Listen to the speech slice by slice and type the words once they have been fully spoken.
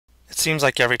seems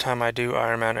like every time I do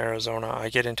Ironman Arizona, I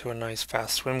get into a nice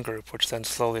fast swim group, which then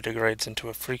slowly degrades into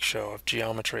a freak show of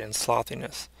geometry and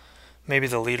slothiness. Maybe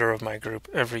the leader of my group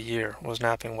every year was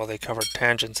napping while they covered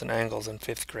tangents and angles in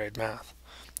 5th grade math.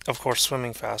 Of course,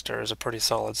 swimming faster is a pretty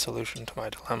solid solution to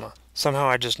my dilemma. Somehow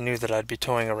I just knew that I'd be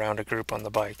towing around a group on the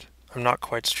bike. I'm not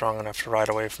quite strong enough to ride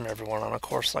away from everyone on a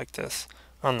course like this,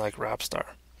 unlike Rapstar.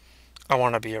 I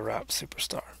want to be a rap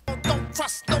superstar.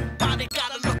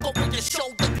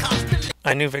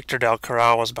 I knew Victor Del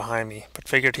Corral was behind me, but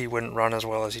figured he wouldn't run as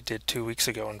well as he did 2 weeks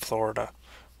ago in Florida.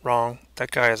 Wrong,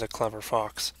 that guy is a clever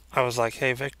fox. I was like,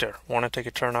 hey Victor, want to take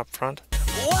a turn up front?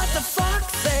 What the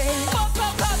fox say?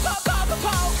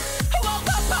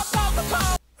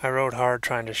 I rode hard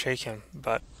trying to shake him,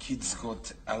 but Kid's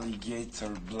got alligator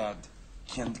blood.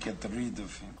 Can't get rid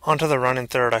of him. Onto the run in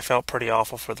third, I felt pretty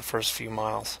awful for the first few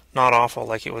miles. Not awful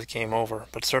like it was game over,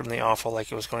 but certainly awful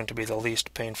like it was going to be the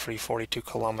least pain-free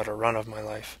 42-kilometer run of my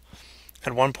life.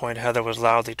 At one point, Heather was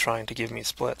loudly trying to give me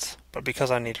splits, but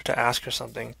because I needed to ask her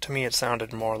something, to me it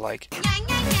sounded more like...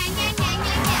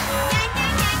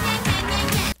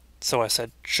 So I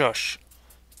said, shush.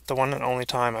 The one and only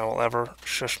time I will ever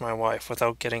shush my wife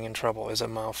without getting in trouble is at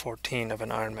mile 14 of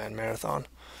an Ironman marathon.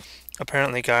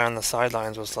 Apparently, guy on the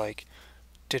sidelines was like,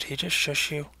 did he just shush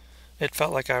you? It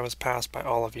felt like I was passed by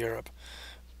all of Europe.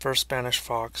 First Spanish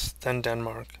Fox, then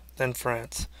Denmark, then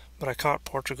France, but I caught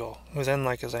Portugal, who then,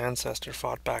 like his ancestor,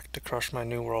 fought back to crush my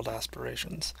New World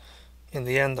aspirations. In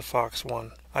the end, the Fox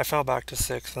won. I fell back to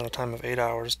 6th in a time of 8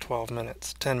 hours, 12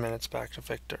 minutes, 10 minutes back to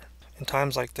Victor. In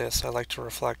times like this, I like to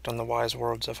reflect on the wise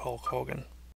words of Hulk Hogan.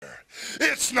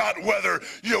 It's not whether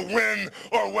you win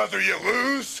or whether you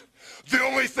lose. The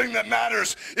only thing that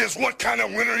matters is what kind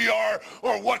of winner you are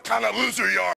or what kind of loser you are.